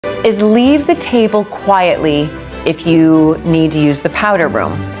is leave the table quietly if you need to use the powder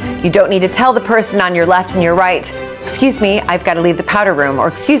room. You don't need to tell the person on your left and your right, excuse me, I've got to leave the powder room, or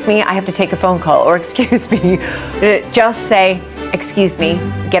excuse me, I have to take a phone call, or excuse me. Just say, excuse me,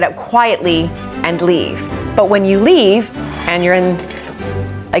 get up quietly and leave. But when you leave and you're in,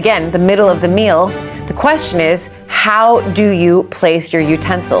 again, the middle of the meal, the question is, how do you place your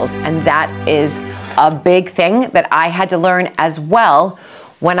utensils? And that is a big thing that I had to learn as well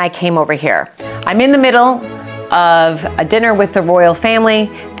when I came over here. I'm in the middle of a dinner with the royal family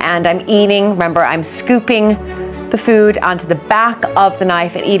and I'm eating. Remember, I'm scooping the food onto the back of the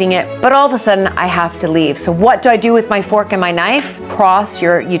knife and eating it, but all of a sudden I have to leave. So what do I do with my fork and my knife? Cross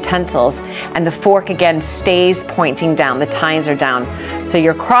your utensils, and the fork again stays pointing down, the tines are down. So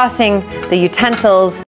you're crossing the utensils